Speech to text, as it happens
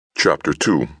Chapter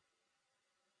 2.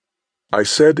 I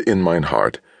said in mine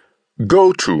heart,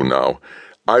 Go to now,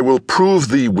 I will prove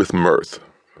thee with mirth,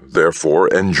 therefore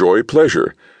enjoy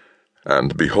pleasure.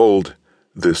 And behold,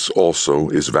 this also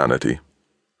is vanity.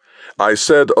 I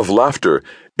said of laughter,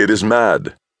 It is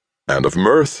mad, and of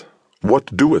mirth,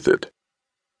 what doeth it?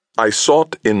 I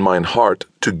sought in mine heart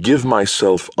to give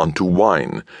myself unto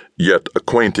wine, yet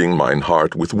acquainting mine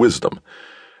heart with wisdom,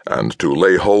 and to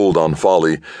lay hold on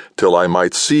folly, till I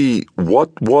might see what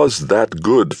was that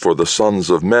good for the sons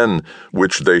of men,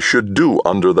 which they should do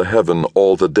under the heaven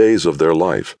all the days of their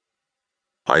life.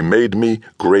 I made me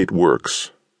great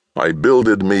works, I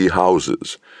builded me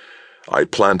houses, I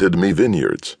planted me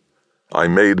vineyards, I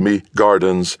made me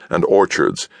gardens and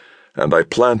orchards, and I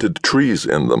planted trees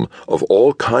in them of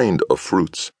all kind of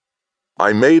fruits.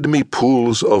 I made me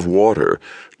pools of water,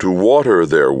 to water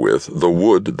therewith the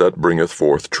wood that bringeth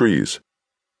forth trees.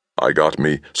 I got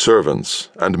me servants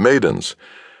and maidens,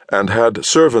 and had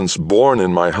servants born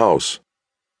in my house.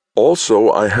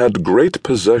 Also I had great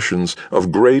possessions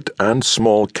of great and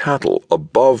small cattle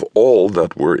above all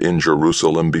that were in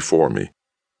Jerusalem before me.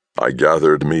 I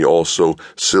gathered me also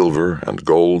silver and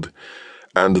gold,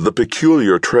 and the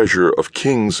peculiar treasure of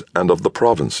kings and of the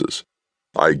provinces.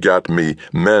 I gat me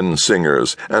men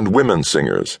singers and women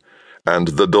singers, and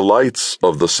the delights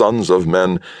of the sons of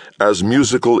men as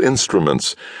musical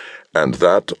instruments, and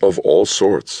that of all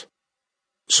sorts.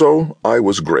 So I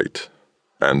was great,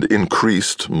 and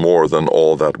increased more than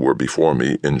all that were before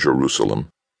me in Jerusalem.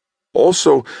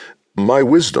 Also my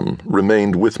wisdom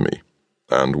remained with me,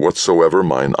 and whatsoever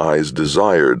mine eyes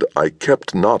desired I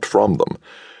kept not from them.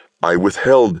 I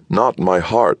withheld not my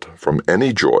heart from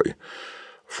any joy,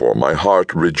 for my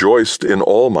heart rejoiced in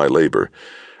all my labor,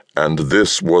 and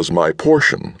this was my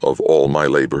portion of all my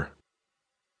labor.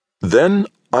 Then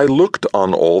I looked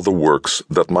on all the works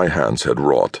that my hands had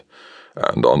wrought,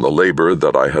 and on the labor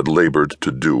that I had labored to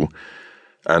do,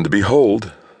 and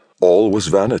behold, all was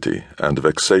vanity and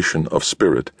vexation of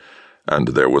spirit, and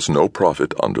there was no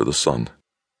profit under the sun.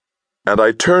 And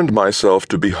I turned myself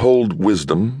to behold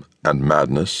wisdom, and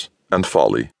madness, and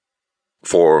folly.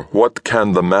 For what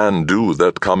can the man do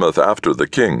that cometh after the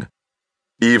king?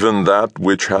 Even that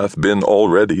which hath been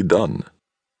already done.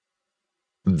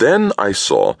 Then I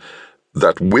saw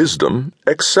that wisdom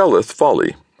excelleth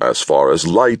folly, as far as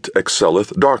light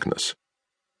excelleth darkness.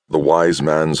 The wise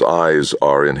man's eyes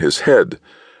are in his head,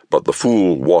 but the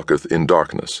fool walketh in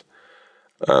darkness.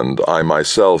 And I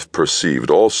myself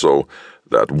perceived also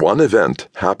that one event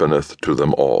happeneth to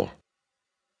them all.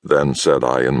 Then said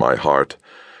I in my heart,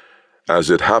 As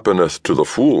it happeneth to the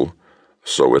fool,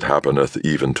 so it happeneth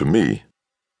even to me.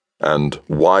 And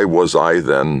why was I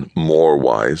then more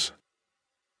wise?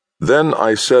 Then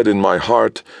I said in my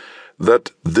heart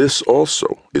that this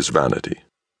also is vanity.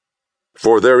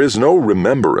 For there is no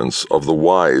remembrance of the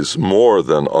wise more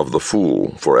than of the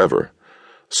fool forever,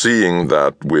 seeing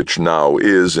that which now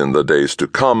is in the days to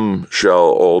come shall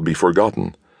all be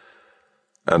forgotten.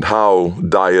 And how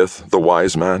dieth the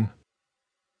wise man?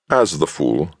 As the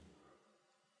fool.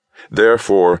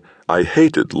 Therefore I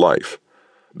hated life,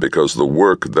 because the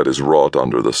work that is wrought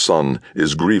under the sun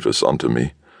is grievous unto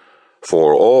me,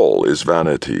 for all is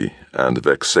vanity and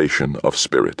vexation of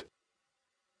spirit.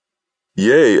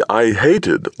 Yea, I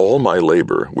hated all my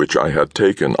labor which I had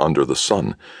taken under the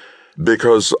sun,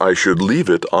 because I should leave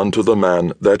it unto the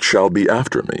man that shall be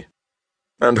after me.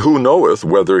 And who knoweth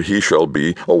whether he shall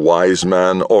be a wise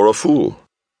man or a fool?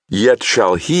 Yet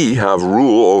shall he have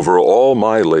rule over all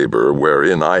my labor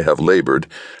wherein I have labored,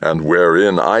 and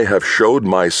wherein I have showed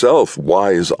myself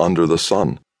wise under the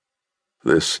sun.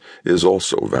 This is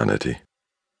also vanity.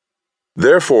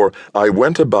 Therefore I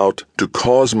went about to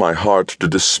cause my heart to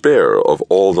despair of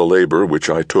all the labor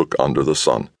which I took under the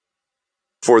sun.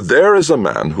 For there is a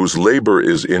man whose labor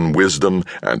is in wisdom,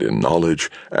 and in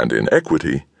knowledge, and in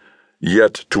equity,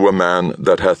 yet to a man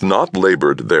that hath not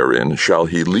labored therein shall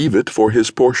he leave it for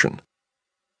his portion.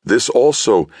 This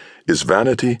also is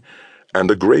vanity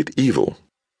and a great evil.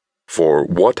 For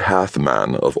what hath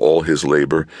man of all his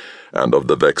labor, and of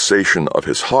the vexation of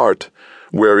his heart,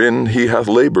 wherein he hath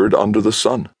labored under the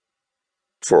sun?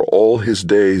 For all his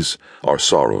days are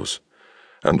sorrows,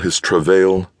 and his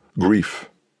travail grief.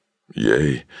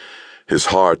 Yea, his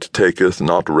heart taketh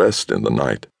not rest in the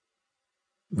night.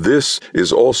 This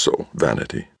is also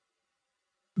vanity.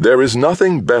 There is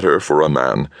nothing better for a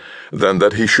man than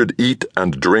that he should eat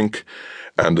and drink,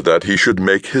 and that he should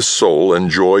make his soul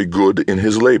enjoy good in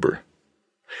his labor.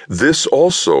 This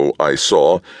also I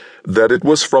saw, that it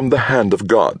was from the hand of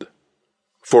God.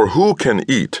 For who can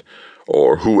eat,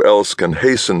 or who else can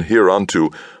hasten hereunto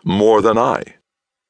more than I?